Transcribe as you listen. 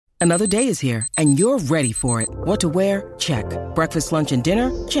Another day is here, and you're ready for it. What to wear? Check. Breakfast, lunch, and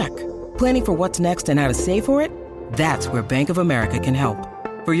dinner? Check. Planning for what's next and how to save for it? That's where Bank of America can help.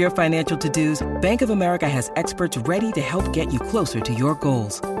 For your financial to-dos, Bank of America has experts ready to help get you closer to your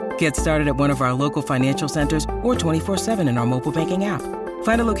goals. Get started at one of our local financial centers or 24/7 in our mobile banking app.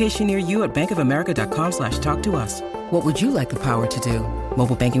 Find a location near you at bankofamerica.com/talktous. What would you like the power to do?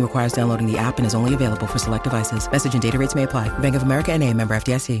 Mobile banking requires downloading the app and is only available for select devices. Message and data rates may apply. Bank of America N.A., member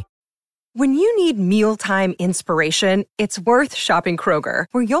FDIC. When you need mealtime inspiration, it's worth shopping Kroger,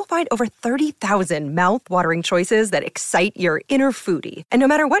 where you'll find over 30,000 mouth-watering choices that excite your inner foodie. And no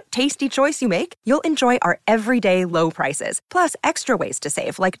matter what tasty choice you make, you'll enjoy our everyday low prices, plus extra ways to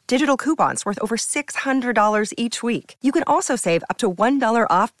save, like digital coupons worth over $600 each week. You can also save up to $1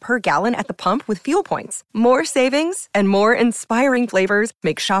 off per gallon at the pump with fuel points. More savings and more inspiring flavors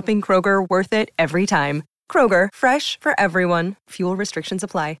make shopping Kroger worth it every time. Kroger, fresh for everyone. Fuel restrictions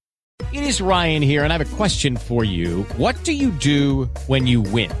apply. It is Ryan here, and I have a question for you. What do you do when you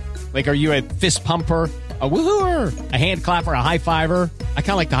win? Like, are you a fist pumper, a woo-hooer, a hand clapper, a high-fiver? I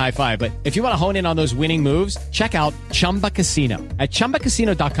kind of like the high-five, but if you want to hone in on those winning moves, check out Chumba Casino. At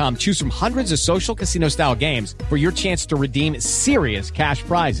ChumbaCasino.com, choose from hundreds of social casino-style games for your chance to redeem serious cash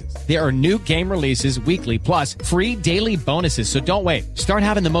prizes. There are new game releases weekly, plus free daily bonuses, so don't wait. Start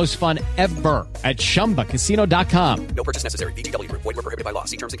having the most fun ever at ChumbaCasino.com. No purchase necessary. VGW Group. Void where prohibited by law.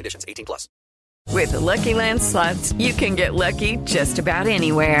 See terms and conditions. 18+. With the Lucky Land Slots, you can get lucky just about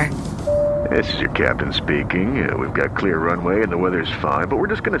anywhere. This is your captain speaking. We've got clear runway and the weather's fine, but we're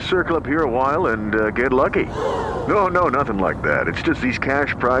just going to circle up here a while and get lucky. No, nothing like that. It's just these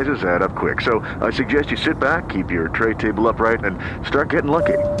cash prizes add up quick. So I suggest you sit back, keep your tray table upright, and start getting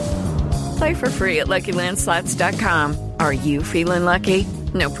lucky. Play for free at LuckyLandSlots.com. Are you feeling lucky?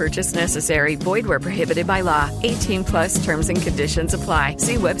 No purchase necessary. Void where prohibited by law. 18+ terms and conditions apply.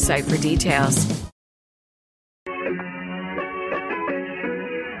 See website for details.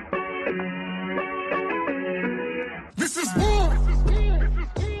 This is war.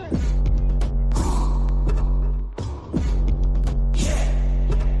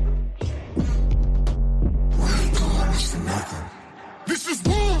 This is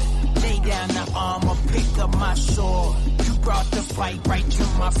war. Lay down the armor, pick up my sword. You brought the fight right to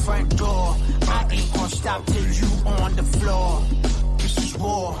my front door. I ain't gonna stop till you on the floor. This is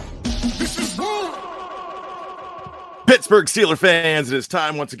war. This is war. Pittsburgh Steelers fans, it is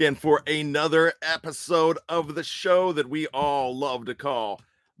time once again for another episode of the show that we all love to call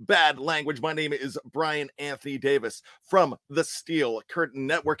Bad Language. My name is Brian Anthony Davis from the Steel Curtain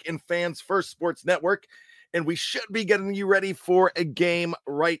Network and Fans First Sports Network. And we should be getting you ready for a game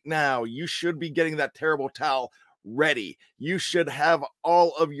right now. You should be getting that terrible towel ready. You should have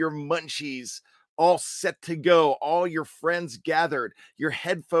all of your munchies all set to go, all your friends gathered, your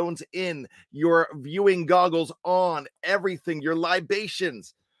headphones in, your viewing goggles on, everything, your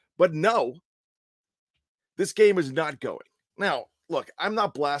libations. But no, this game is not going. Now, look, I'm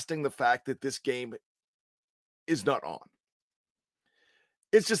not blasting the fact that this game is not on.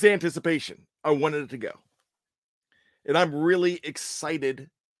 It's just anticipation. I wanted it to go. And I'm really excited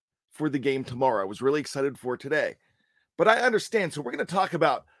for the game tomorrow. I was really excited for today. But I understand. So we're going to talk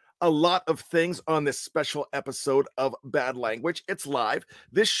about a lot of things on this special episode of Bad Language. It's live.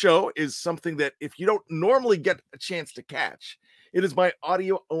 This show is something that if you don't normally get a chance to catch, it is my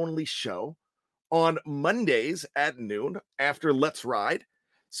audio-only show on Mondays at noon after Let's Ride.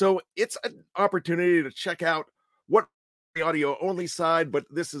 So it's an opportunity to check out what the audio-only side, but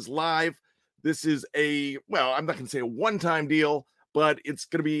this is live. This is I'm not going to say a one-time deal, but it's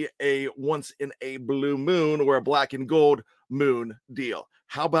going to be a once in a blue moon or a black and gold moon deal.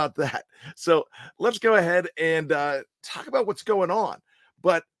 How about that? So let's go ahead and talk about what's going on.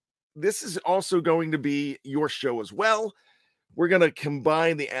 But this is also going to be your show as well. We're going to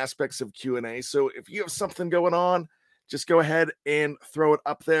combine the aspects of Q&A. So if you have something going on, just go ahead and throw it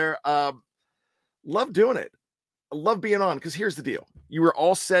up there. Love doing it. I love being on because here's the deal. You were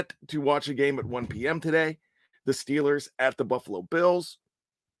all set to watch a game at 1 p.m. today. The Steelers at the Buffalo Bills.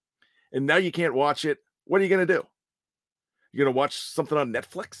 And now you can't watch it. What are you going to do? You're going to watch something on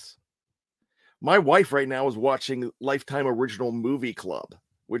Netflix? My wife right now is watching Lifetime Original Movie Club,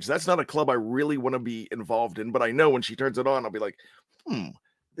 which that's not a club I really want to be involved in, but I know when she turns it on, I'll be like,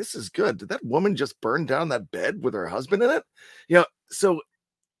 this is good. Did that woman just burn down that bed with her husband in it? Yeah. So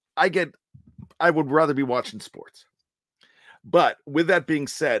I would rather be watching sports. But with that being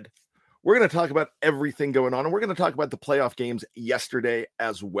said, we're going to talk about everything going on, and we're going to talk about the playoff games yesterday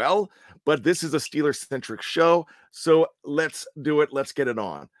as well. But this is a Steelers-centric show, so let's do it. Let's get it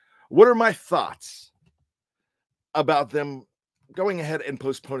on. What are my thoughts about them going ahead and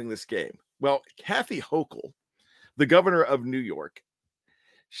postponing this game? Well, Kathy Hochul, the governor of New York,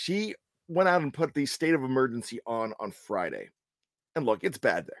 she went out and put the state of emergency on Friday. And look, it's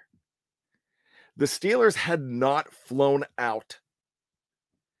bad there. The Steelers had not flown out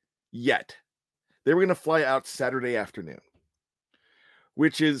yet. They were going to fly out Saturday afternoon,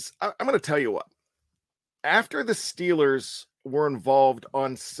 which is, I'm going to tell you what, after the Steelers were involved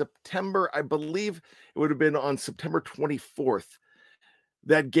on September, I believe it would have been on September 24th,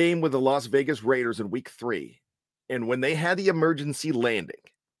 that game with the Las Vegas Raiders in week 3. And when they had the emergency landing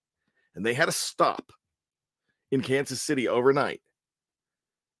and they had to stop in Kansas City overnight,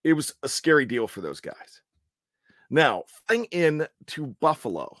 it was a scary deal for those guys. Now, flying in to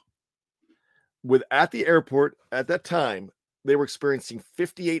Buffalo, at the airport at that time, they were experiencing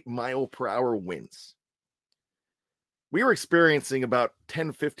 58-mile-per-hour winds. We were experiencing about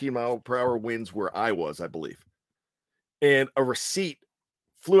 10, 15-mile-per-hour winds where I was, I believe. And a receipt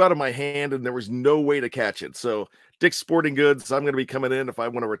flew out of my hand, and there was no way to catch it. So, Dick's Sporting Goods, I'm going to be coming in if I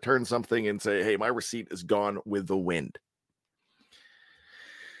want to return something and say, hey, my receipt is gone with the wind.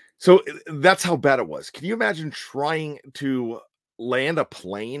 So, that's how bad it was. Can you imagine trying to land a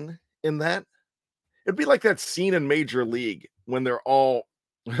plane in that? It'd be like that scene in Major League when they're on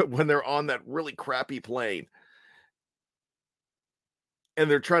that really crappy plane and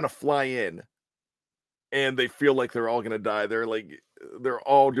they're trying to fly in and they feel like they're all going to die. They're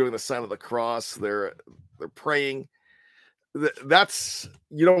all doing the sign of the cross. They're praying.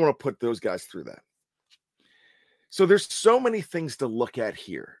 You don't want to put those guys through that. So there's so many things to look at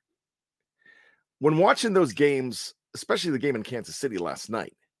here. When watching those games, especially the game in Kansas City last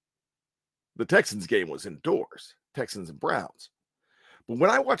night, the Texans game was indoors, Texans and Browns. But when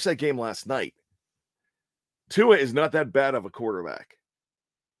I watched that game last night, Tua is not that bad of a quarterback.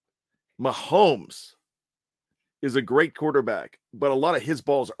 Mahomes is a great quarterback, but a lot of his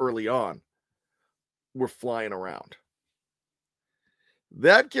balls early on were flying around.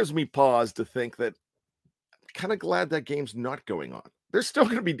 That gives me pause to think that I'm kind of glad that game's not going on. They're still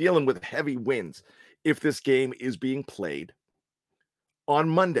going to be dealing with heavy winds if this game is being played on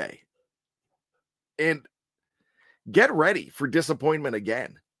Monday. And get ready for disappointment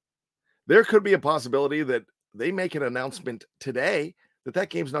again. There could be a possibility that they make an announcement today that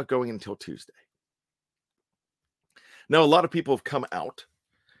game's not going until Tuesday. Now, a lot of people have come out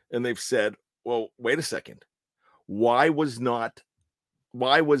and they've said, well, wait a second. Why was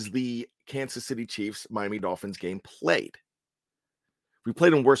the Kansas City Chiefs Miami Dolphins game played? We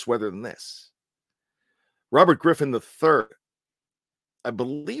played in worse weather than this. Robert Griffin III, I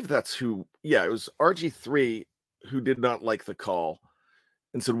believe that's who, it was RG3 who did not like the call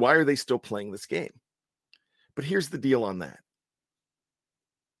and said, why are they still playing this game? But here's the deal on that.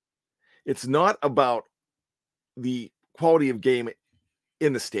 It's not about the quality of game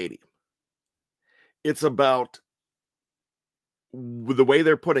in the stadium. It's about the way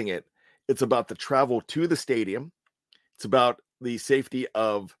they're putting it. It's about the travel to the stadium. It's about the safety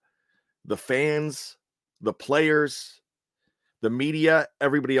of the fans, the players, the media,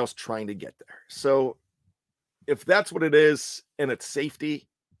 everybody else trying to get there. So if that's what it is and it's safety,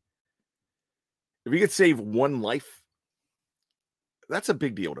 if you could save one life, that's a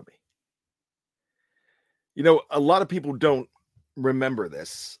big deal to me. You know, a lot of people don't remember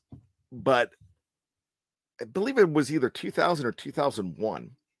this, but I believe it was either 2000 or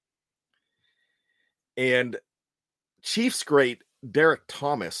 2001. And Chiefs great Derek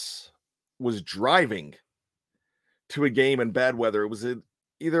Thomas was driving to a game in bad weather. It was an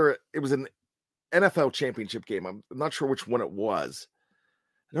NFL championship game. I'm not sure which one it was.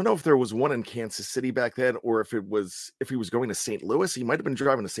 I don't know if there was one in Kansas City back then, or if he was going to St. Louis. He might have been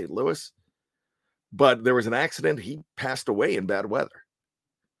driving to St. Louis, but there was an accident. He passed away in bad weather.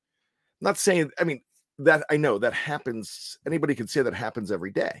 I'm not saying, that I know that happens. Anybody can say that happens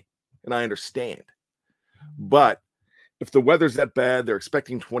every day, and I understand. But if the weather's that bad, they're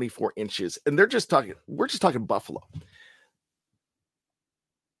expecting 24 inches, and we're just talking Buffalo.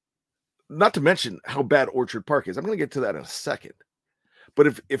 Not to mention how bad Orchard Park is. I'm going to get to that in a second.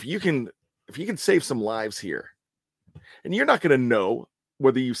 But if you can save some lives here, and you're not going to know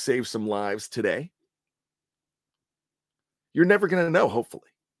whether you save some lives today, you're never going to know, hopefully,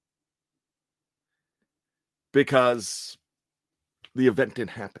 because the event didn't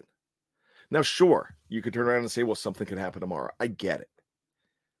happen. Now, sure, you could turn around and say, well, something could happen tomorrow. I get it.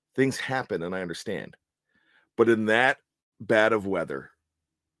 Things happen, and I understand. But in that bad of weather,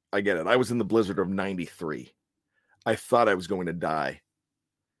 I get it. I was in the blizzard of 93. I thought I was going to die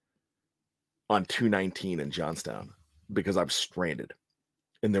on 219 in Johnstown because I was stranded.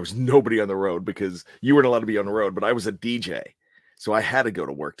 And there was nobody on the road because you weren't allowed to be on the road, but I was a DJ. So I had to go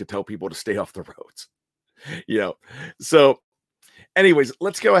to work to tell people to stay off the roads. So anyways,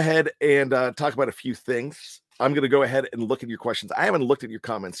 let's go ahead and talk about a few things. I'm going to go ahead and look at your questions. I haven't looked at your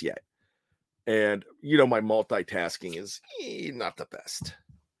comments yet. And, my multitasking is not the best.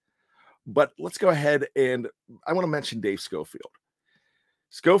 But let's go ahead and I want to mention Dave Schofield.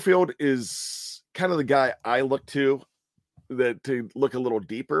 Schofield is kind of the guy I look to look a little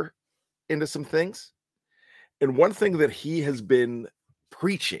deeper into some things. And one thing that he has been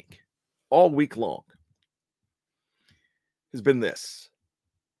preaching all week long has been this: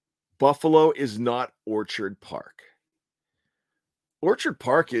 Buffalo is not Orchard Park. Orchard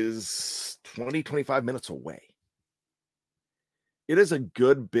Park is 20, 25 minutes away. It is a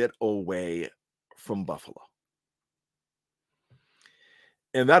good bit away from Buffalo.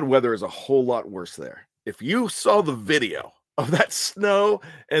 And that weather is a whole lot worse there. If you saw the video of that snow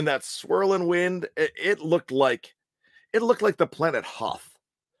and that swirling wind, it looked like the planet Hoth.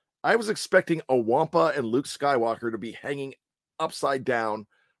 I was expecting a Wampa and Luke Skywalker to be hanging upside down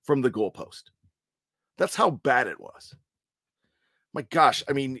from the goalpost. That's how bad it was. My gosh,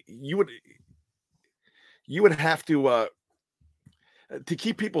 I mean, you would have to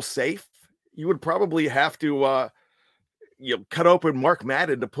keep people safe. You would probably have to cut open Mark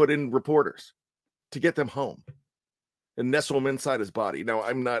Madden to put in reporters to get them home and nestle them inside his body. Now,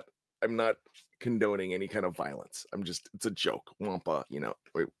 I'm not condoning any kind of violence. It's a joke. Wampa,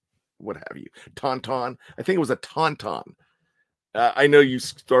 what have you? Tauntaun. I think it was a Tauntaun. I know you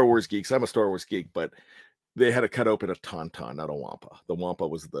Star Wars geeks. I'm a Star Wars geek, but they had to cut open a Tauntaun, not a Wampa. The Wampa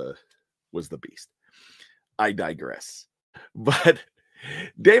was the beast. I digress. But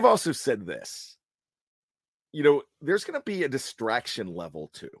Dave also said this. There's going to be a distraction level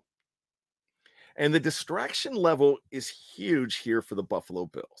too. And the distraction level is huge here for the Buffalo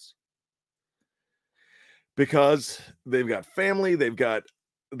Bills. Because they've got family,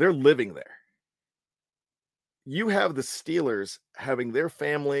 they're living there. You have the Steelers having their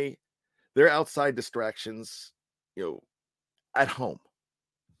family, their outside distractions, at home.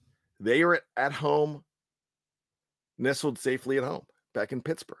 They are at home, nestled safely at home, back in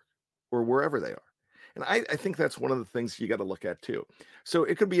Pittsburgh or wherever they are. And I think that's one of the things you got to look at too. So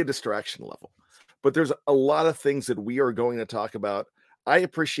it could be a distraction level, but there's a lot of things that we are going to talk about. I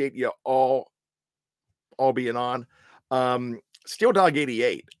appreciate you all being on. Steel Dog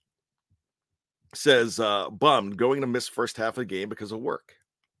 88 says, bummed going to miss first half of the game because of work.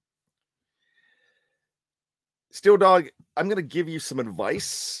 Steel Dog, I'm going to give you some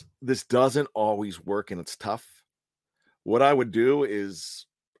advice. This doesn't always work and it's tough. What I would do is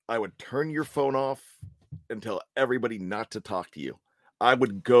I would turn your phone off and tell everybody not to talk to you. I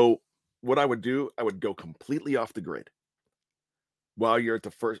would go completely off the grid while you're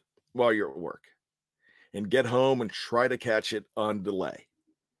at work and get home and try to catch it on delay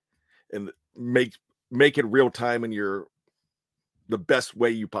and make it real time in the best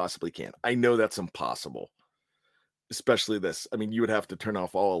way you possibly can. I know that's impossible, especially this. I mean, you would have to turn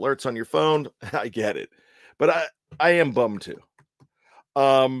off all alerts on your phone. I get it, but I am bummed too.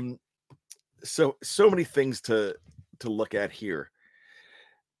 So many things to look at here.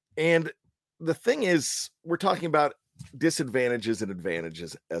 And the thing is, we're talking about disadvantages and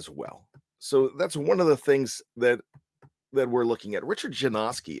advantages as well. So that's one of the things that we're looking at. Richard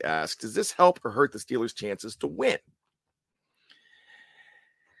Janoski asks, does this help or hurt the Steelers' chances to win?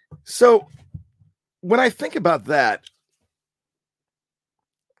 So when I think about that,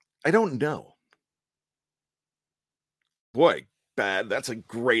 I don't know. Boy, bad. That's a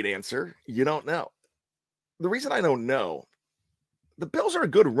great answer. You don't know. The reason I don't know, the Bills are a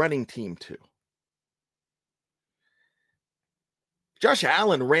good running team too. Josh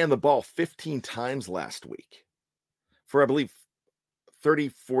Allen ran the ball 15 times last week for, I believe, 30,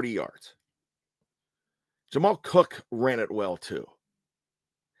 40 yards. Jamal Cook ran it well too.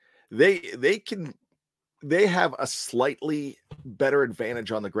 They have a slightly better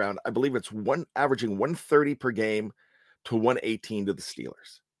advantage on the ground. I believe it's averaging 130 per game to 118 to the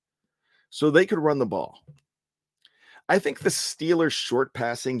Steelers. So they could run the ball. I think the Steelers' short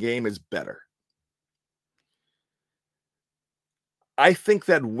passing game is better. I think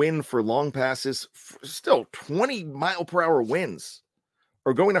that win for long passes, still 20 mile per hour wins,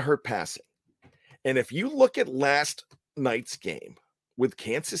 are going to hurt passing. And if you look at last night's game with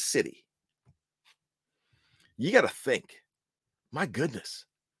Kansas City, you got to think, my goodness,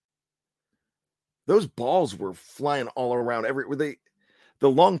 those balls were flying all around. The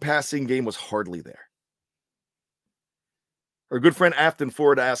long passing game was hardly there. Our good friend Afton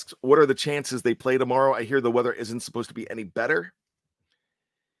Ford asks, what are the chances they play tomorrow? I hear the weather isn't supposed to be any better.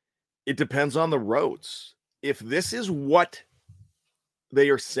 It depends on the roads. If this is what they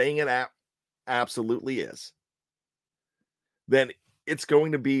are saying it absolutely is, then it's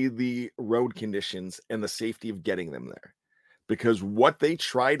going to be the road conditions and the safety of getting them there. Because what they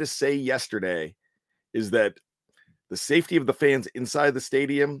tried to say yesterday is that the safety of the fans inside the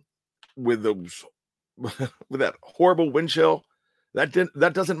stadium with those with that horrible wind chill, that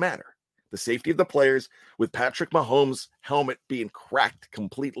doesn't matter. The safety of the players with Patrick Mahomes' helmet being cracked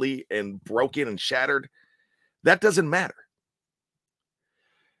completely and broken and shattered, that doesn't matter.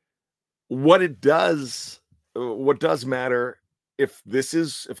 What does matter, if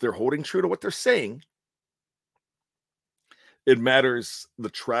they're holding true to what they're saying, it matters the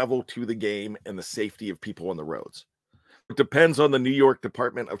travel to the game and the safety of people on the roads. It depends on the New York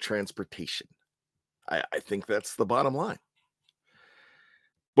Department of Transportation. I think that's the bottom line.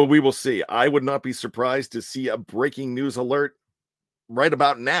 But we will see. I would not be surprised to see a breaking news alert right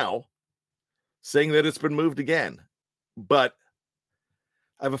about now saying that it's been moved again. But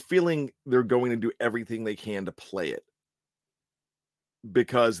I have a feeling they're going to do everything they can to play it,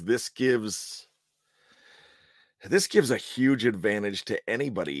 because this gives a huge advantage to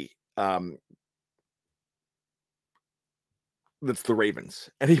anybody that's the Ravens.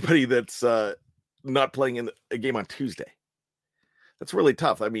 Anybody that's not playing in a game on Tuesday. That's really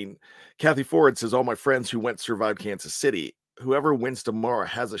tough. I mean, Kathy Ford says, all my friends who went survived Kansas City. Whoever wins tomorrow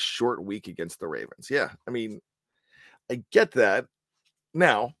has a short week against the Ravens. Yeah, I mean, I get that.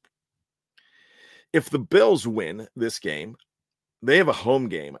 Now, if the Bills win this game, they have a home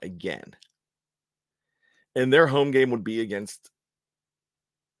game again. And their home game would be against,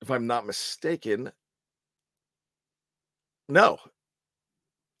 if I'm not mistaken, no.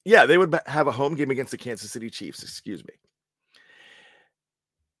 Yeah, they would have a home game against the Kansas City Chiefs, excuse me.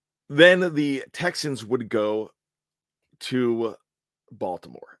 Then the Texans would go to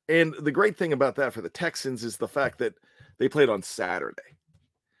Baltimore. And the great thing about that for the Texans is the fact that they played on Saturday.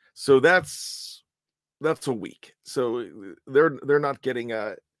 So that's a week. So they're not getting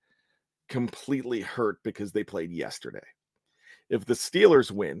completely hurt because they played yesterday. If the Steelers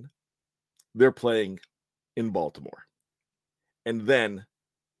win, they're playing in Baltimore. And then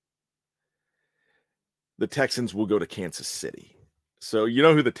the Texans will go to Kansas City. So you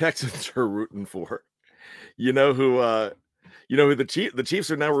know who the Texans are rooting for. You know who the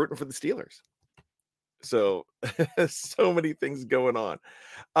Chiefs are now rooting for the Steelers. So so many things going on.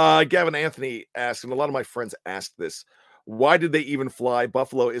 Gavin Anthony asked, and a lot of my friends asked this, why did they even fly?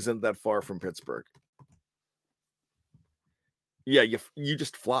 Buffalo isn't that far from Pittsburgh. Yeah, you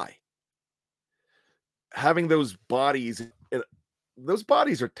just fly. Having those bodies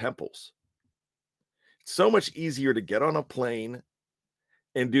are temples. It's so much easier to get on a plane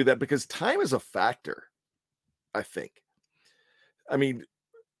and do that because time is a factor, I think. I mean,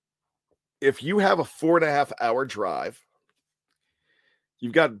 if you have a 4.5 hour drive,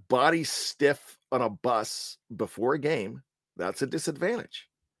 you've got bodies stiff on a bus before a game, that's a disadvantage.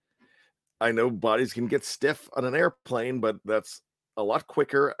 I know bodies can get stiff on an airplane, but that's a lot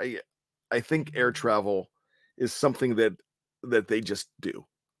quicker. I think air travel is something that they just do.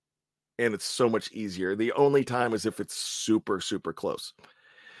 And it's so much easier. The only time is if it's super, super close.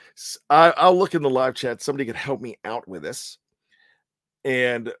 I'll look in the live chat. Somebody could help me out with this.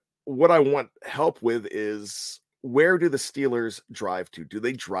 And what I want help with is, where do the Steelers drive to? Do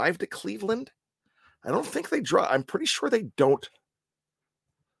they drive to Cleveland? I don't think they drive. I'm pretty sure they don't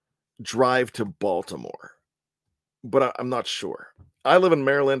drive to Baltimore, but I'm not sure. I live in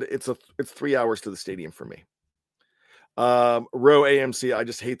Maryland. It's 3 hours to the stadium for me. Row AMC, I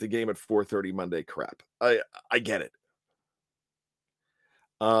just hate the game at 4:30 Monday. Crap. I get it.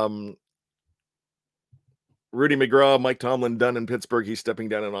 Rudy McGraw, Mike Tomlin done in Pittsburgh. He's stepping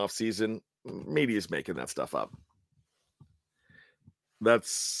down in off season. Media's making that stuff up.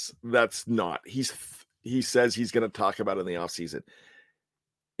 That's not. He says he's going to talk about it in the off season.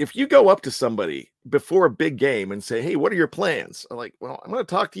 If you go up to somebody before a big game and say, hey, what are your plans? I'm like, well, I'm going to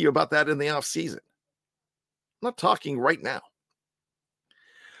talk to you about that in the off season. I'm not talking right now.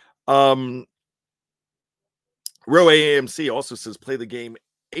 Row AMC also says play the game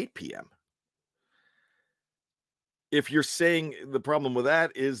 8 p.m. If you're saying the problem with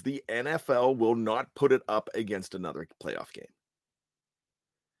that is the NFL will not put it up against another playoff game.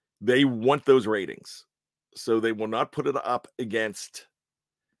 They want those ratings. So they will not put it up against.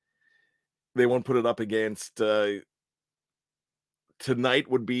 They won't put it up against. Tonight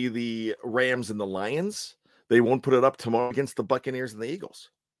would be the Rams and the Lions. They won't put it up tomorrow against the Buccaneers and the Eagles.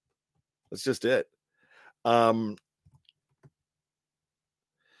 That's just it.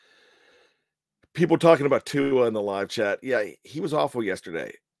 People talking about Tua in the live chat. Yeah, he was awful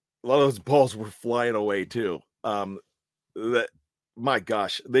yesterday. A lot of those balls were flying away too. my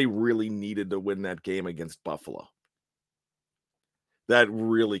gosh, they really needed to win that game against Buffalo. That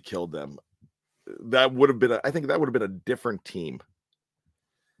really killed them. That would have been, I think that would have been a different team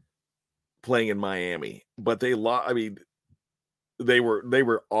playing in Miami, but they lost. I mean, they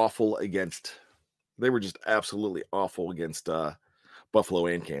were awful against, they were just absolutely awful against Buffalo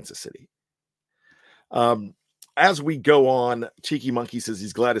and Kansas City. As we go on, Cheeky Monkey says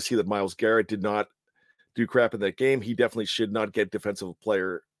he's glad to see that Myles Garrett did not do crap in that game. He definitely should not get Defensive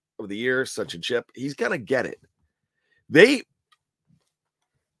Player of the Year, such a chip. He's gonna get it. They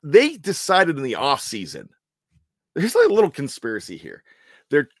decided in the offseason. There's like a little conspiracy here.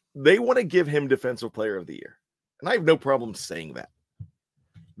 They want to give him Defensive Player of the Year. And I have no problem saying that.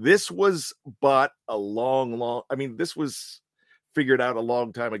 This was bought a long, I mean, this was figured out a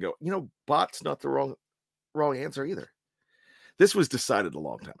long time ago. You know, bot's not the wrong answer either. This was decided a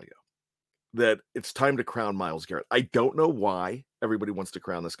long time ago that it's time to crown Myles Garrett. I don't know why everybody wants to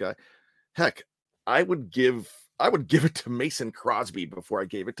crown this guy. Heck, I would give it to Mason Crosby before I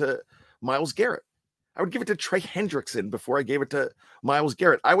gave it to Myles Garrett. I would give it to Trey Hendrickson before I gave it to Myles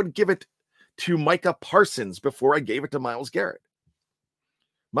Garrett. I would give it to Micah Parsons before I gave it to Myles Garrett.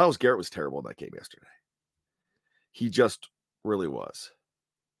 Myles Garrett was terrible in that game yesterday. He just really was.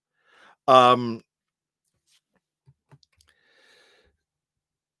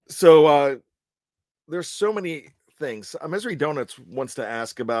 So there's so many things. Misery Donuts wants to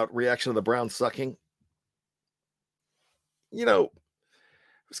ask about reaction to the Browns sucking. You know,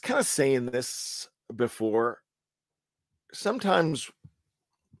 I was kind of saying this before. Sometimes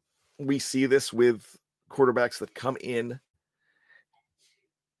we see this with quarterbacks that come in,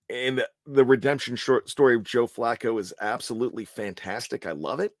 and the redemption story of Joe Flacco is absolutely fantastic. I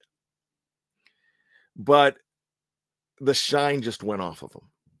love it. But the shine just went off of him.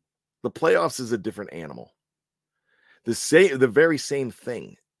 The playoffs is a different animal. The very same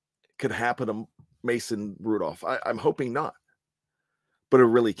thing could happen to Mason Rudolph. I'm hoping not, but it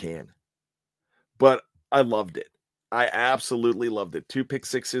really can. But I loved it. I absolutely loved it. 2 pick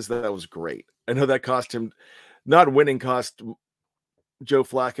sixes. That was great. I know that cost him, not winning cost Joe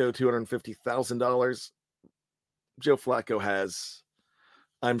Flacco $250,000. Joe Flacco has,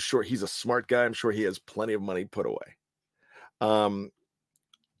 I'm sure he's a smart guy. I'm sure he has plenty of money put away.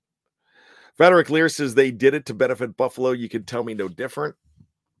 Frederick Lear says they did it to benefit Buffalo. You can tell me no different.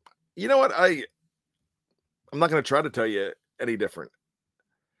 You know what? I'm not going to try to tell you any different.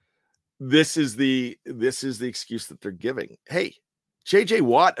 This is the excuse that they're giving. Hey, JJ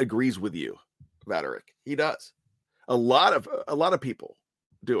Watt agrees with you, Frederick. He does. A lot of people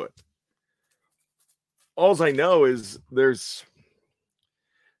do it. All I know is there's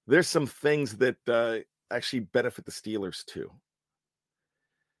some things that actually benefit the Steelers too.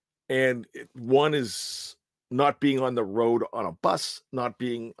 And one is not being on the road on a bus, not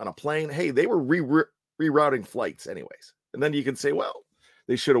being on a plane. Hey, they were rerouting flights anyways. And then you can say, well,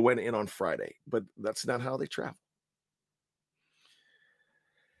 they should have went in on Friday, but that's not how they travel.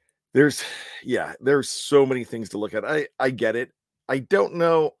 There's so many things to look at. I get it. I don't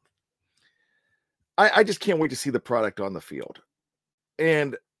know. I just can't wait to see the product on the field.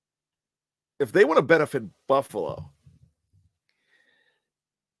 And if they want to benefit Buffalo,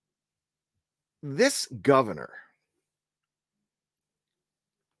 this governor,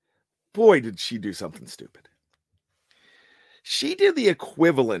 boy, did she do something stupid. She did the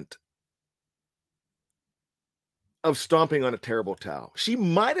equivalent of stomping on a terrible towel. She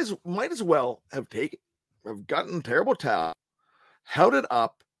might as well have gotten a terrible towel, held it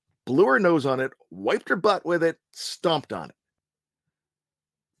up, blew her nose on it, wiped her butt with it, stomped on it.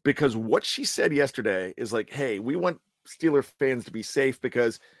 Because what she said yesterday is like, hey, we want Steeler fans to be safe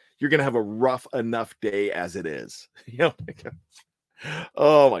because you're going to have a rough enough day as it is. You know?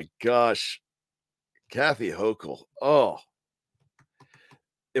 Oh my gosh. Kathy Hochul. Oh,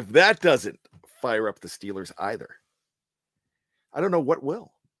 if that doesn't fire up the Steelers either, I don't know what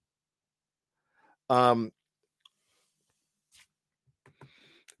will.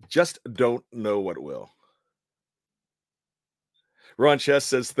 Just don't know what will. Ron Chess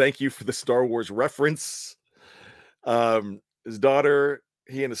says, thank you for the Star Wars reference. His daughter,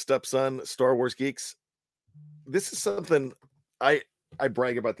 he and his stepson, Star Wars geeks. This is something I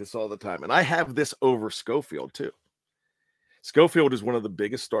brag about this all the time. And I have this over Schofield too. Schofield is one of the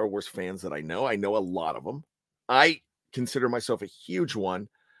biggest Star Wars fans that I know. I know a lot of them. I consider myself a huge one,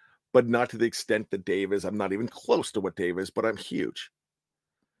 but not to the extent that Dave is. I'm not even close to what Dave is, but I'm huge.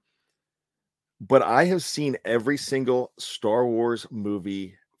 But I have seen every single Star Wars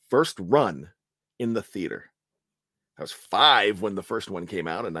movie first run in the theater. I was 5 when the first one came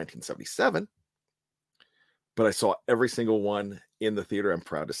out in 1977. But I saw every single one in the theater. I'm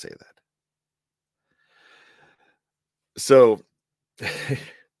proud to say that. So,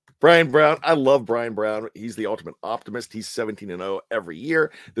 Brian Brown, I love Brian Brown. He's the ultimate optimist. He's 17-0 every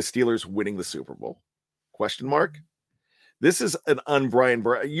year. The Steelers winning the Super Bowl. Question mark? This is an un-Brian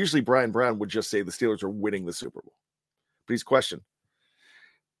Brown. Usually Brian Brown would just say the Steelers are winning the Super Bowl. But he's questioned.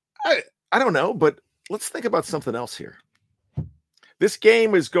 I don't know, but let's think about something else here. This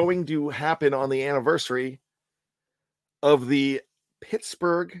game is going to happen on the anniversary of the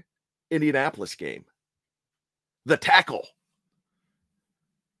Pittsburgh-Indianapolis game. The tackle.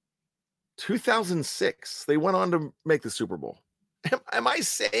 2006. They went on to make the Super Bowl. Am I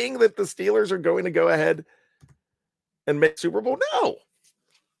saying that the Steelers are going to go ahead and make Super Bowl? No,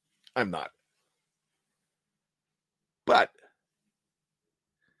 I'm not. But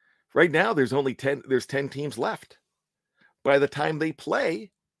right now, there's 10 teams left. By the time they play,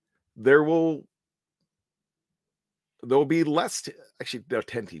 there'll be less. Actually, there are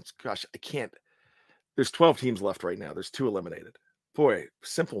 10 teams. Gosh, I can't. There's 12 teams left right now. There's 2 eliminated. Boy,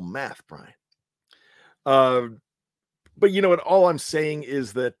 simple math, Brian. But you know what? All I'm saying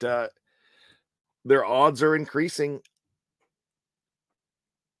is that their odds are increasing.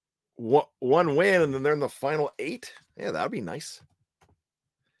 One win, and then they're in the final 8. Yeah, that would be nice.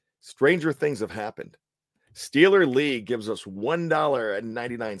 Stranger things have happened. Steeler League gives us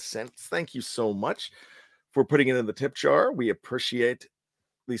 $1.99. Thank you so much for putting it in the tip jar. We appreciate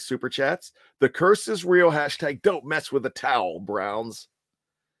these super chats. The curse is real. Hashtag don't mess with the towel, Browns.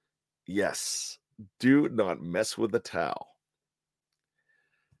 Yes, do not mess with the towel.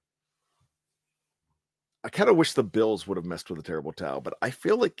 I kind of wish the Bills would have messed with the terrible towel, but I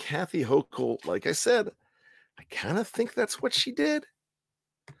feel like Kathy Hochul, like I said, I kind of think that's what she did.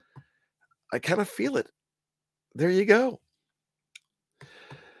 I kind of feel it. There you go.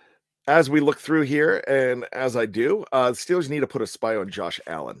 As we look through here, and as I do, the Steelers need to put a spy on Josh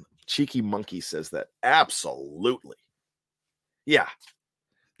Allen. Cheeky Monkey says that. Absolutely. Yeah.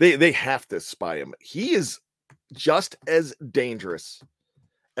 They have to spy him. He is just as dangerous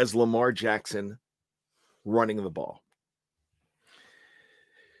as Lamar Jackson running the ball.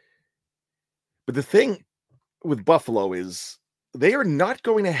 But the thing with Buffalo is they are not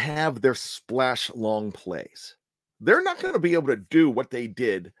going to have their splash long plays. They're not going to be able to do what they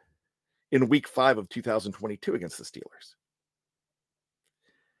did in week 5 of 2022 against the Steelers.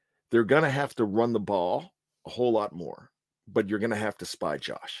 They're going to have to run the ball a whole lot more, but you're going to have to spy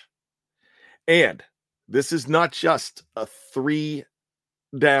Josh. And this is not just a 3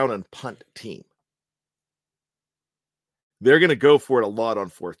 down and punt team. They're going to go for it a lot on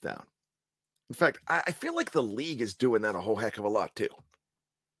 4th down. In fact, I feel like the league is doing that a whole heck of a lot too.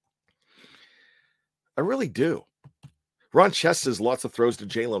 I really do. Ron Chess says lots of throws to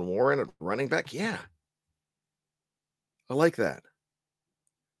Jalen Warren at running back. Yeah. I like that.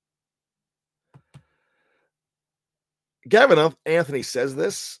 Gavin Anthony says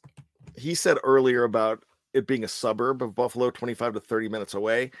this. He said earlier about it being a suburb of Buffalo, 25 to 30 minutes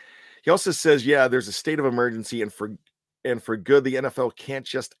away. He also says, yeah, there's a state of emergency, and for good, the NFL can't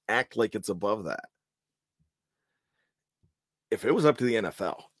just act like it's above that. If it was up to the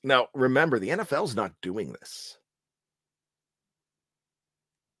NFL. Now, remember, the NFL's not doing this.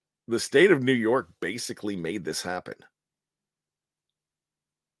 The state of New York basically made this happen.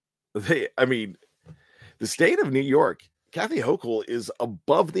 The state of New York, Kathy Hochul is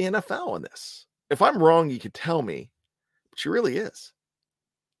above the NFL on this. If I'm wrong, you could tell me, but she really is.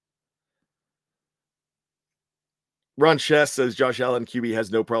 Ron Chess says Josh Allen QB has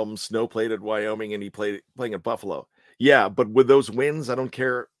no problem. Snow played at Wyoming and he playing at Buffalo. Yeah, but with those wins, I don't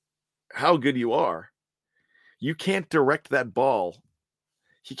care how good you are. You can't direct that ball.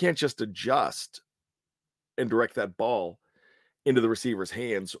 He can't just adjust and direct that ball into the receiver's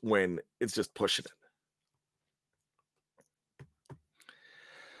hands when it's just pushing it.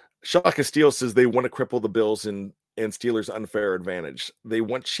 Shaka Steele says they want to cripple the Bills and Steelers' unfair advantage. They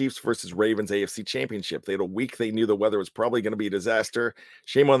want Chiefs versus Ravens AFC Championship. They had a week they knew the weather was probably going to be a disaster.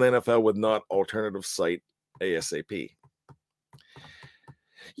 Shame on the NFL with not alternative site ASAP.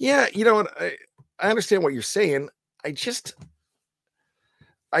 Yeah, you know what? I understand what you're saying. I just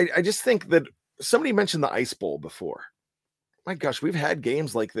think that somebody mentioned the Ice Bowl before. My gosh, we've had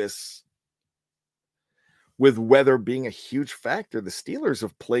games like this with weather being a huge factor. The Steelers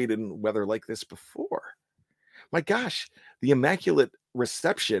have played in weather like this before. My gosh, the Immaculate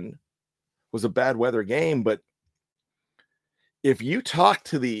Reception was a bad weather game, but if you talk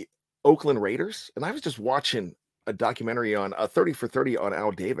to the Oakland Raiders, and I was just watching a documentary on 30 for 30 on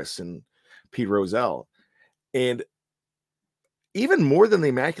Al Davis and Pete Rozelle, and even more than the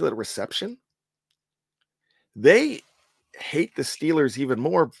Immaculate Reception, they hate the Steelers even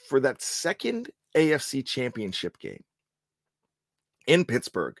more for that second AFC Championship game in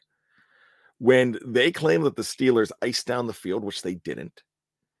Pittsburgh, when they claimed that the Steelers iced down the field, which they didn't,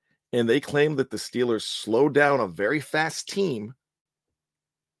 and they claimed that the Steelers slowed down a very fast team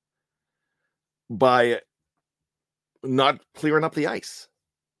by not clearing up the ice.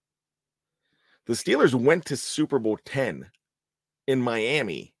 The Steelers went to Super Bowl 10 in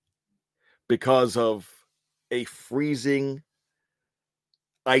Miami because of a freezing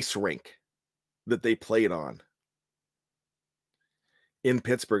ice rink that they played on in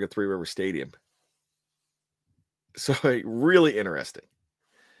Pittsburgh at Three River Stadium. So really interesting.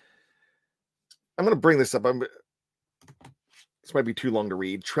 I'm going to bring this up. This might be too long to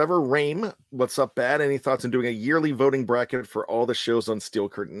read. Trevor Rame, what's up, Bad? Any thoughts on doing a yearly voting bracket for all the shows on Steel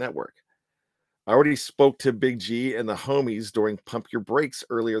Curtain Network? I already spoke to Big G and the homies during Pump Your Brakes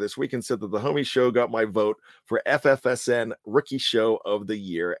earlier this week and said that the Homie Show got my vote for FFSN Rookie Show of the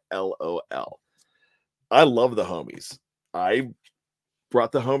Year, LOL. I love the homies. I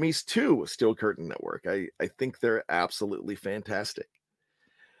brought the homies to Steel Curtain Network. I think they're absolutely fantastic.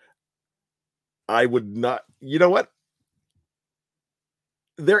 I would not, you know what?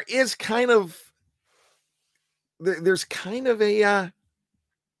 There is kind of, there's kind of a,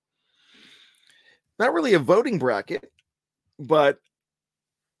 not really a voting bracket, but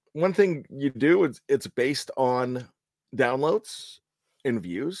one thing you do is it's based on downloads and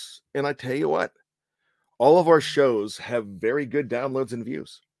views. And I tell you what, all of our shows have very good downloads and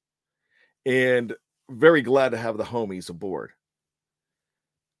views, and very glad to have the homies aboard.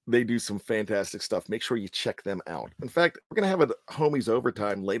 They do some fantastic stuff. Make sure you check them out. In fact, we're going to have a homies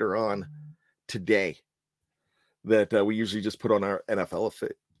overtime later on today that we usually just put on our NFL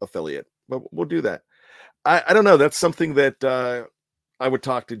affiliate, but we'll do that. I don't know. That's something that I would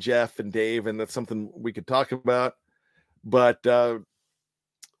talk to Jeff and Dave, and that's something we could talk about. But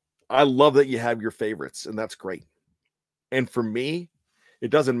I love that you have your favorites, and that's great. And for me,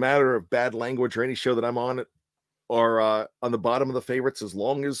 it doesn't matter if Bad Language or any show that I'm on or on the bottom of the favorites, as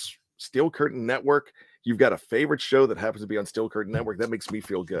long as Steel Curtain Network, you've got a favorite show that happens to be on Steel Curtain Network. That makes me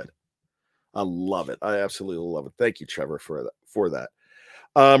feel good. I love it. I absolutely love it. Thank you, Trevor, for that.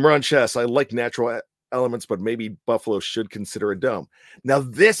 Ron Chess, I like natural elements, but maybe Buffalo should consider a dome. Now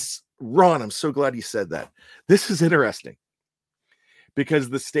this, Ron, I'm so glad you said that. This is interesting because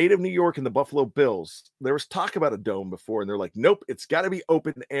the state of New York and the Buffalo Bills, there was talk about a dome before, and they're like, nope, it's got to be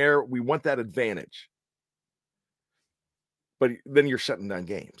open air. We want that advantage. But then you're shutting down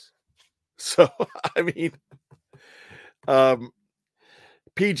games. So, I mean,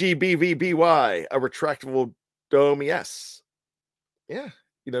 PGBVBY, a retractable dome, yes. Yeah,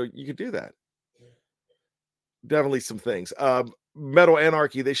 you could do that. Definitely some things. Metal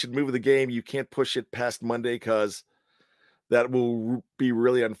Anarchy, they should move the game. You can't push it past Monday because that will be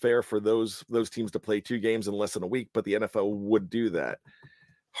really unfair for those teams to play 2 games in less than a week, but the NFL would do that.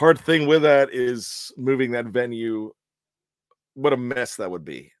 Hard thing with that is moving that venue. What a mess that would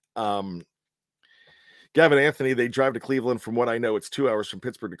be. Gavin Anthony, they drive to Cleveland. From what I know, it's 2 hours from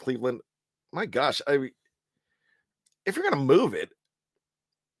Pittsburgh to Cleveland. My gosh, if you're going to move it,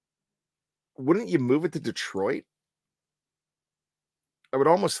 wouldn't you move it to Detroit? I would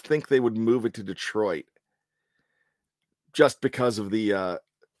almost think they would move it to Detroit just because of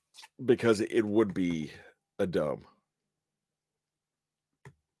because it would be a dome.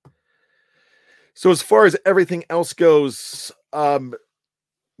 So as far as everything else goes,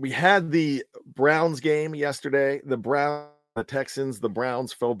 we had the Browns game yesterday. The Texans, the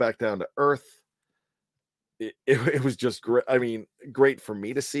Browns fell back down to earth. It was just great. I mean, great for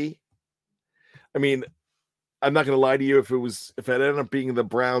me to see. I mean, I'm not going to lie to you. If it ended up being the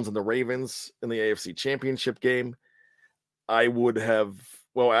Browns and the Ravens in the AFC Championship game, I would have.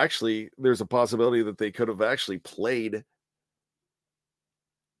 Well, actually, there's a possibility that they could have actually played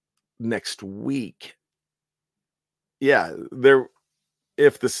next week. Yeah,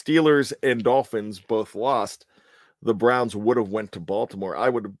 if the Steelers and Dolphins both lost, the Browns would have went to Baltimore. I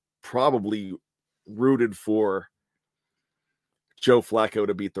would have probably rooted for Joe Flacco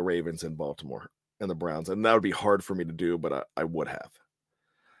to beat the Ravens in Baltimore and the Browns, and that would be hard for me to do, but I would have.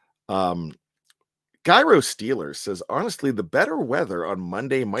 Gyro Steelers says, honestly, the better weather on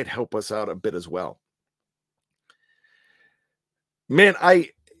Monday might help us out a bit as well. Man,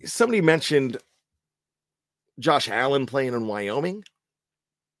 somebody mentioned Josh Allen playing in Wyoming.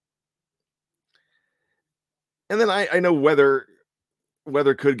 And then I know weather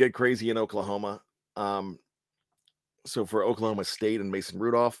could get crazy in Oklahoma. So for Oklahoma State and Mason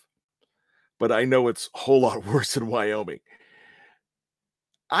Rudolph, but I know it's a whole lot worse in Wyoming.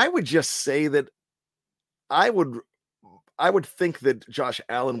 I would just say that I would I would think that Josh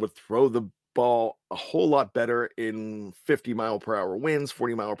Allen would throw the ball a whole lot better in 50-mile-per-hour winds,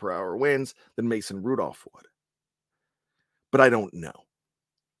 40-mile-per-hour winds than Mason Rudolph would. But I don't know.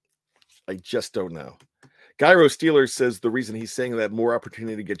 I just don't know. Gyro Steelers says the reason he's saying that more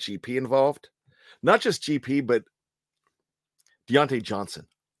opportunity to get GP involved, not just GP, but Deontay Johnson.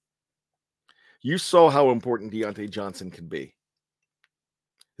 You saw how important Deontay Johnson can be,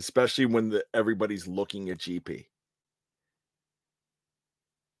 especially when everybody's looking at GP.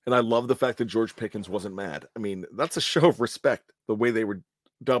 And I love the fact that George Pickens wasn't mad. I mean, that's a show of respect, the way they were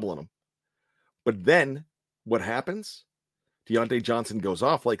doubling him. But then what happens? Deontay Johnson goes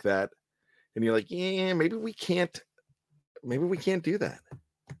off like that, and you're like, yeah, maybe we can't do that.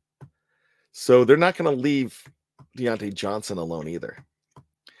 So they're not going to leave Deontay Johnson alone either.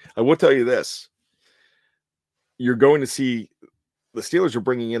 I will tell you this. You're going to see the Steelers are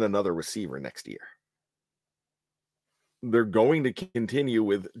bringing in another receiver next year. They're going to continue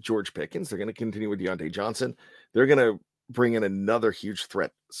with George Pickens. They're going to continue with Deontay Johnson. They're going to bring in another huge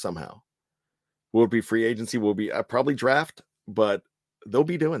threat somehow. Will it be free agency? Will it be probably draft, but they'll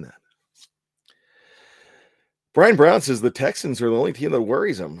be doing that. Brian Brown says the Texans are the only team that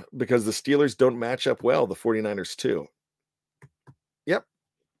worries him because the Steelers don't match up well. The 49ers too. Yep.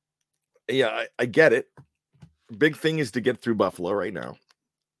 Yeah, I get it. Big thing is to get through Buffalo right now.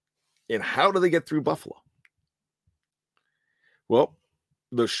 And how do they get through Buffalo? Well,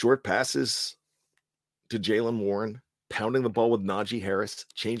 those short passes to Jaylen Warren, pounding the ball with Najee Harris,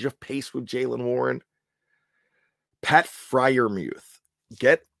 change of pace with Jaylen Warren. Pat Freiermuth.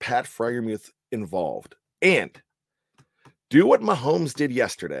 Get Pat Freiermuth involved. And do what Mahomes did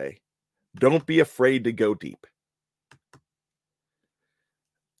yesterday. Don't be afraid to go deep.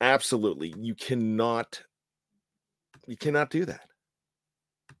 Absolutely. You cannot do that.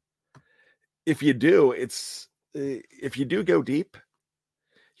 If you do, if you do go deep,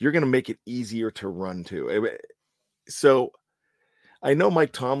 you're going to make it easier to run to. So I know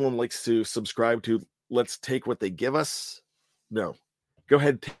Mike Tomlin likes to subscribe to let's take what they give us. No, go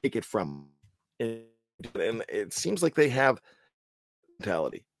ahead, take it from them. And it seems like they have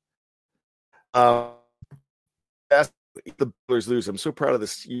mentality. The Steelers lose. I'm so proud of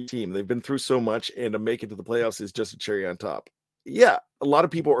this team. They've been through so much, and to make it to the playoffs is just a cherry on top. Yeah, a lot of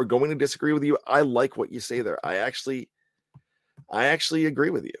people are going to disagree with you. I like what you say there. I actually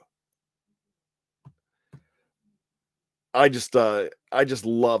agree with you. I just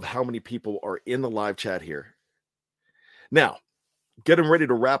love how many people are in the live chat here. Now, getting ready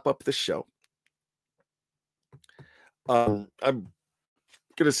to wrap up the show. I'm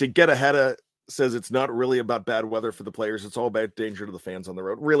gonna say Get Ahead says it's not really about bad weather for the players. It's all about danger to the fans on the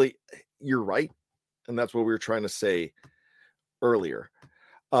road. Really, you're right. And that's what we were trying to say earlier.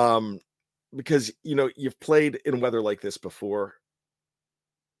 Because, you've played in weather like this before.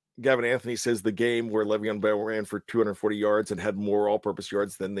 Gavin Anthony says the game where Le'Veon Bell ran for 240 yards and had more all-purpose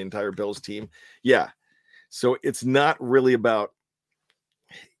yards than the entire Bills team. Yeah. So it's really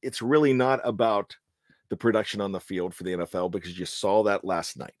not about the production on the field for the NFL, because you saw that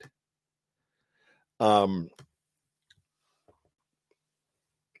last night.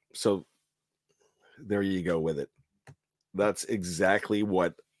 So there you go with it. That's exactly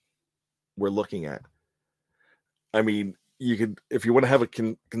what we're looking at. I mean, you could, if you want to have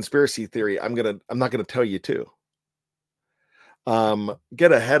a conspiracy theory, I'm not going to tell you to.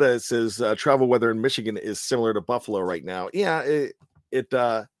 Get Ahead says travel weather in Michigan is similar to Buffalo right now. Yeah,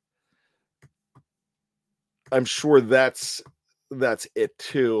 I'm sure that's it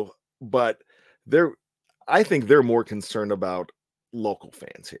too, but I think they're more concerned about local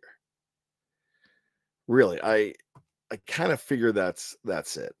fans here. Really, I kind of figure that's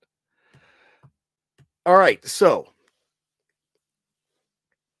it. All right, so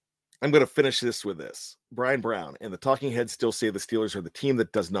I'm going to finish this with this. Brian Brown and the Talking Heads still say the Steelers are the team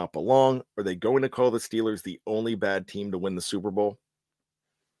that does not belong. Are they going to call the Steelers the only bad team to win the Super Bowl?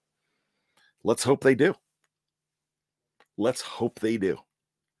 Let's hope they do. Let's hope they do.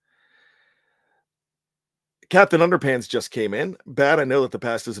 Captain Underpants just came in. Bad, I know that the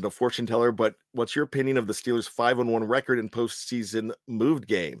past isn't a fortune teller, but what's your opinion of the Steelers' 5-1 record in postseason moved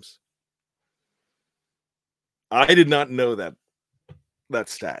games? I did not know that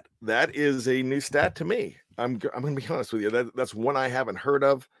stat. That is a new stat to me. I'm going to be honest with you. That's one I haven't heard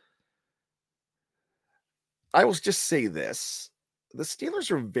of. I will just say this. The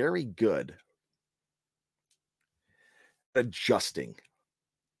Steelers are very good at adjusting.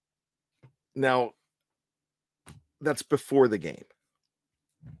 Now, that's before the game.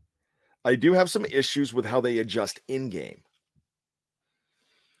 I do have some issues with how they adjust in game.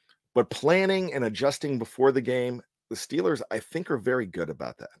 But planning and adjusting before the game, the Steelers, I think, are very good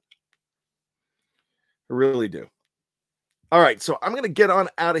about that. I really do. All right, so I'm going to get on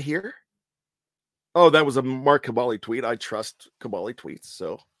out of here. Oh, that was a Mark Cabali tweet. I trust Cabali tweets,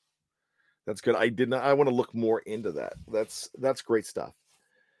 so that's good. I want to look more into that. That's great stuff.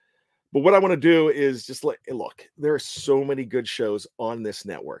 But what I want to do is just look, there are so many good shows on this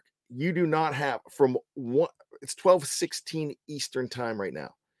network. You do not have it's 12:16 Eastern time right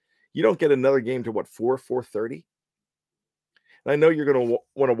now. You don't get another game to 4:30. And I know you're going to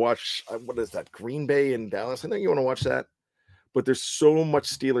want to watch, what is that, Green Bay and Dallas? I know you want to watch that, but there's so much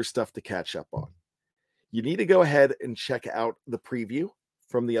Steelers stuff to catch up on. You need to go ahead and check out the preview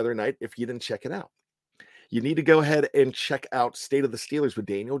from the other night if you didn't check it out. You need to go ahead and check out State of the Steelers with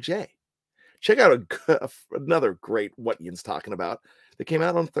Daniel J. Check out another great What Ian's Talking About that came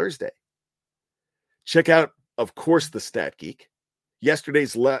out on Thursday. Check out, of course, the Stat Geek.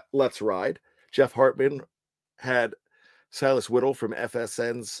 Yesterday's Let's Ride. Jeff Hartman had Silas Whittle from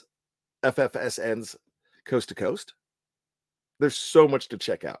FFSN's Coast to Coast. There's so much to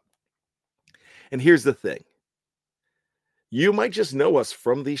check out. And here's the thing. You might just know us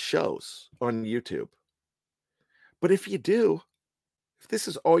from these shows on YouTube. But if you do, if this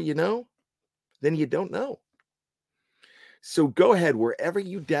is all you know, then you don't know. So go ahead wherever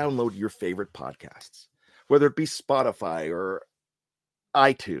you download your favorite podcasts, whether it be Spotify or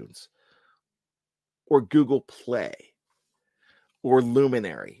iTunes or Google Play or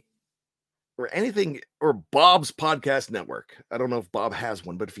Luminary or anything, or Bob's Podcast Network. I don't know if Bob has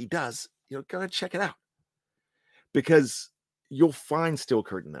one, but if he does, go ahead and check it out, because you'll find Steel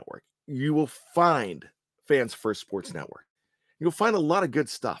Curtain Network. You will find Fans First Sports Network. You'll find a lot of good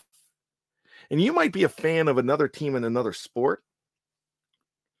stuff. And you might be a fan of another team in another sport.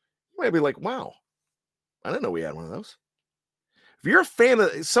 You might be like, wow, I didn't know we had one of those. If you're a fan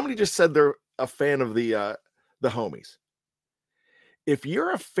of, somebody just said they're a fan of the homies. If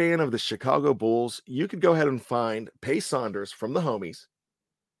you're a fan of the Chicago Bulls, you could go ahead and find Pay Saunders from the homies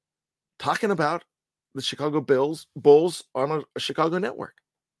talking about the Chicago Bulls on a Chicago network.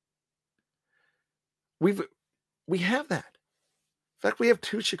 We have that. In fact, we have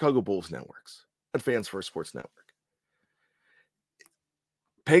 2 Chicago Bulls networks at Fans First Sports Network.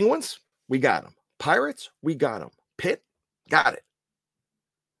 Penguins, we got them. Pirates, we got them. Pitt, got it.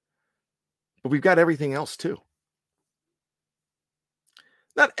 But we've got everything else too.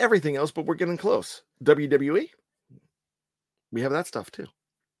 Not everything else, but we're getting close. WWE, we have that stuff too.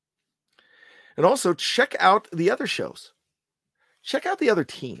 And also check out the other shows. Check out the other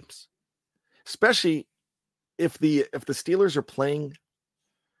teams, especially if the Steelers are playing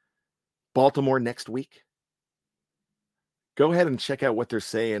Baltimore next week. Go ahead and check out what they're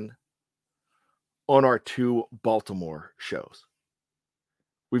saying on our 2 Baltimore shows.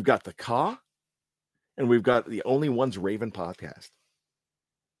 We've got the Caw, and we've got the Only Ones Raven podcast.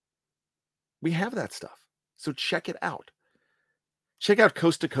 We have that stuff. So check it out. Check out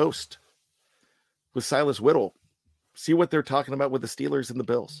Coast to Coast with Silas Whittle. See what they're talking about with the Steelers and the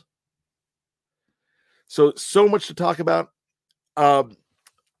Bills. So much to talk about. I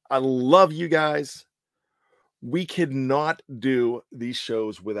love you guys. We could not do these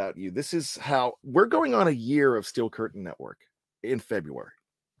shows without you. This is how we're going on a year of Steel Curtain Network in February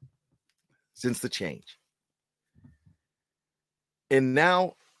since the change. And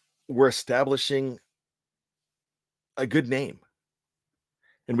now we're establishing a good name.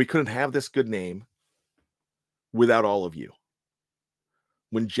 And we couldn't have this good name without all of you.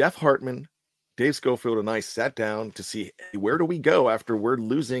 When Jeff Hartman, Dave Schofield, and I sat down to see, hey, where do we go after we're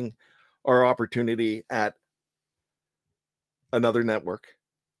losing our opportunity at another network?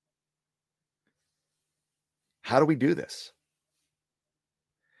 How do we do this?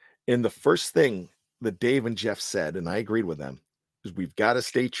 And the first thing that Dave and Jeff said, and I agreed with them, is we've got to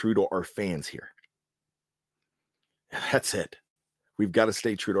stay true to our fans here. That's it. We've got to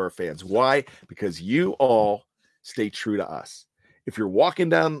stay true to our fans. Why? Because you all stay true to us. If you're walking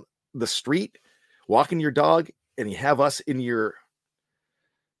down the street, walking your dog, and you have us in your,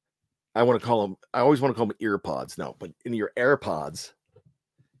 I always want to call them ear pods. No, but in your AirPods,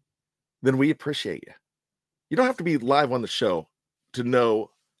 then we appreciate you. You don't have to be live on the show to know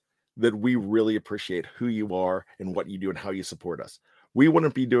that we really appreciate who you are and what you do and how you support us. We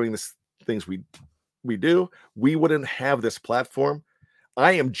wouldn't be doing this things we do. We wouldn't have this platform.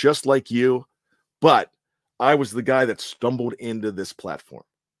 I am just like you, but I was the guy that stumbled into this platform.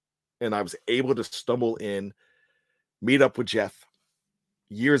 And I was able to stumble in, meet up with Jeff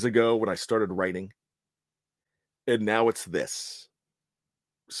years ago when I started writing. And now it's this.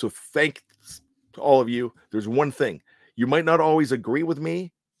 So thanks to all of you. There's one thing. You might not always agree with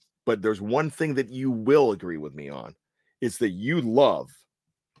me, but there's one thing that you will agree with me on. is that you love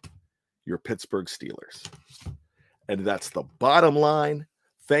your Pittsburgh Steelers. And that's the bottom line.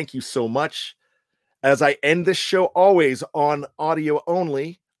 Thank you so much. As I end this show, always on audio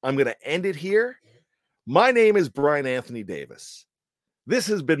only, I'm going to end it here. My name is Brian Anthony Davis. This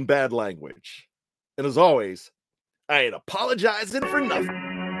has been Bad Language. And as always, I ain't apologizing for nothing.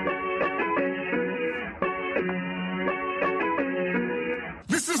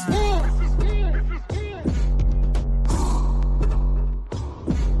 This is war.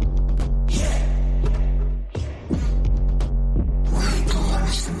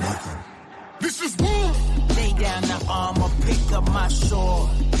 This is war. Lay down the armor, pick up my sword.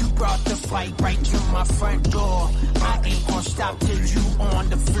 You brought the fight right to my front door. I ain't gonna stop till you on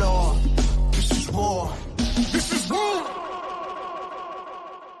the floor. This is war. This is war.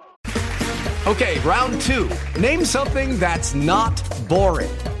 Okay, round two. Name something that's not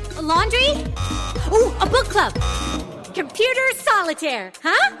boring. A laundry? Ooh, a book club. Computer solitaire,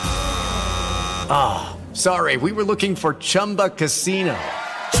 huh? Ah, sorry, we were looking for Chumba Casino.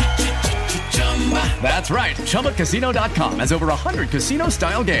 That's right, ChumbaCasino.com has over 100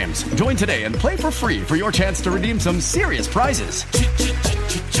 casino-style games. Join today and play for free for your chance to redeem some serious prizes.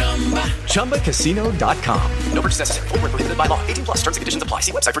 ChumbaCasino.com. No purchase necessary. Void where prohibited by law. 18 plus terms and conditions apply.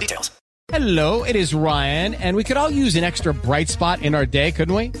 See website for details. Hello, it is Ryan, and we could all use an extra bright spot in our day,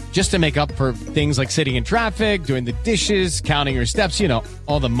 couldn't we? Just to make up for things like sitting in traffic, doing the dishes, counting your steps, you know,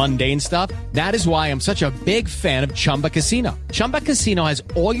 all the mundane stuff. That is why I'm such a big fan of Chumba Casino. Chumba Casino has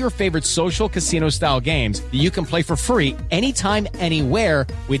all your favorite social casino-style games that you can play for free anytime, anywhere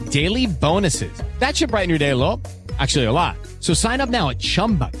with daily bonuses. That should brighten your day a little. Actually, a lot. So sign up now at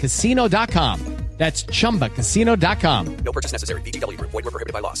ChumbaCasino.com. That's ChumbaCasino.com. No purchase necessary. VGW Group. Void where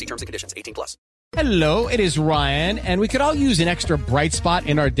prohibited by law. See terms and conditions. 18 plus. Hello, it is Ryan, and we could all use an extra bright spot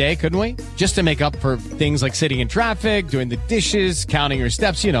in our day, couldn't we? Just to make up for things like sitting in traffic, doing the dishes, counting your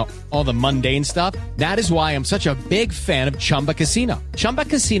steps, you know, all the mundane stuff. That is why I'm such a big fan of Chumba Casino. Chumba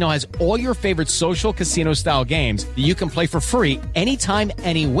Casino has all your favorite social casino-style games that you can play for free anytime,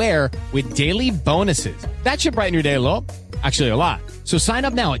 anywhere with daily bonuses. That should brighten your day a little. Actually, a lot. So sign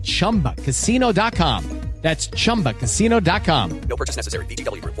up now at ChumbaCasino.com. That's ChumbaCasino.com. No purchase necessary.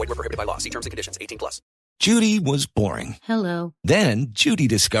 VGW Group. Void where prohibited by law. See terms and conditions. 18 plus. Judy was boring. Hello. Then Judy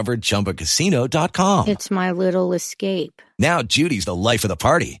discovered ChumbaCasino.com. It's my little escape. Now Judy's the life of the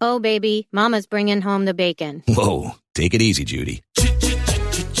party. Oh, baby, mama's bringing home the bacon. Whoa, take it easy, Judy.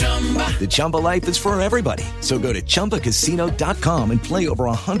 The Chumba life is for everybody. So go to ChumbaCasino.com and play over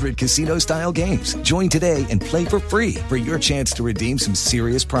 100 casino-style games. Join today and play for free for your chance to redeem some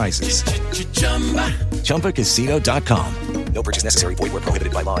serious prizes. ChumbaCasino.com. No purchase necessary. Void where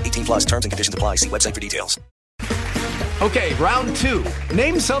prohibited by law. 18 plus terms and conditions apply. See website for details. Okay, round two.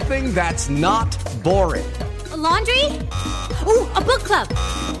 Name something that's not boring. A laundry? Ooh, a book club.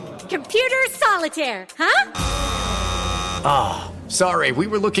 Computer solitaire, huh? Ah, sorry, we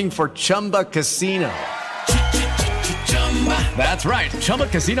were looking for Chumba Casino. That's right,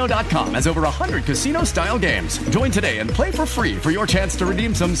 ChumbaCasino.com has over 100 casino-style games. Join today and play for free for your chance to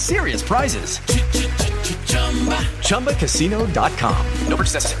redeem some serious prizes. ChumbaCasino.com. No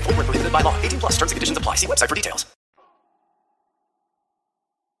purchase necessary. Void where prohibited by law. 18 plus terms and conditions apply. See website for details.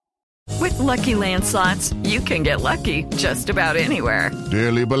 With Lucky Land Slots, you can get lucky just about anywhere.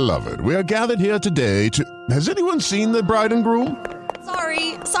 Dearly beloved, we are gathered here today to... Has anyone seen the bride and groom?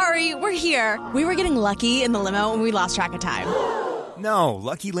 Sorry, we're here. We were getting lucky in the limo and we lost track of time. No,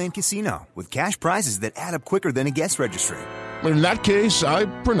 Lucky Land Casino, with cash prizes that add up quicker than a guest registry. In that case, I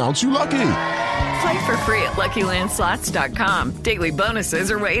pronounce you lucky. Play for free at LuckyLandSlots.com. Daily bonuses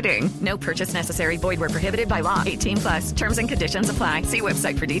are waiting. No purchase necessary. Void where prohibited by law. 18 plus. Terms and conditions apply. See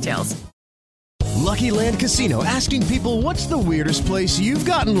website for details. Lucky Land Casino, asking people, what's the weirdest place you've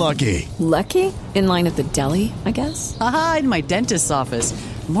gotten lucky? Lucky? In line at the deli, I guess? Aha, in my dentist's office.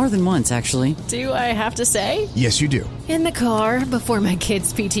 More than once, actually. Do I have to say? Yes, you do. In the car before my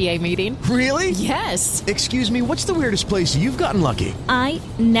kids' PTA meeting. Really? Yes. Excuse me, what's the weirdest place you've gotten lucky? I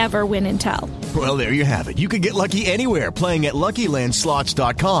never win and tell. Well, there you have it. You can get lucky anywhere, playing at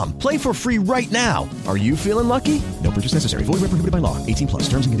LuckyLandSlots.com. Play for free right now. Are you feeling lucky? No purchase necessary. Void where prohibited by law. 18 plus.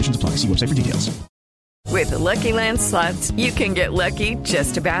 Terms and conditions apply. See website for details. With Lucky Land Slots, you can get lucky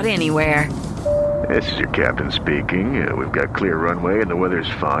just about anywhere. This is your captain speaking. We've got clear runway and the weather's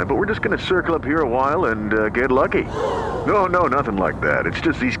fine, but we're just going to circle up here a while and get lucky. No, nothing like that. It's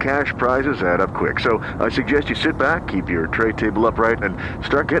just these cash prizes add up quick. So I suggest you sit back, keep your tray table upright, and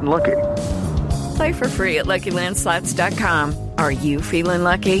start getting lucky. Play for free at LuckyLandSlots.com. Are you feeling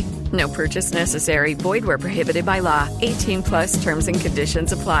lucky? No purchase necessary. Void where prohibited by law. 18 plus terms and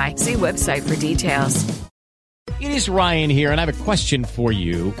conditions apply. See website for details. It is Ryan here, and I have a question for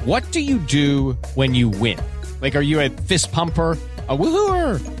you. What do you do when you win? Like, are you a fist pumper, a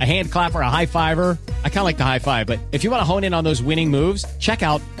woohooer, a hand clapper, a high fiver? I kind of like the high five, but if you want to hone in on those winning moves, check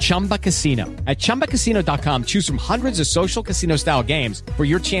out Chumba Casino. At ChumbaCasino.com, choose from hundreds of social casino-style games for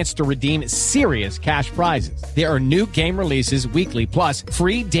your chance to redeem serious cash prizes. There are new game releases weekly, plus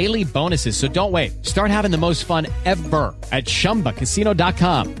free daily bonuses. So don't wait. Start having the most fun ever at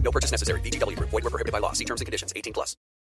ChumbaCasino.com. No purchase necessary. VGW. Void where prohibited by law. See terms and conditions. 18+.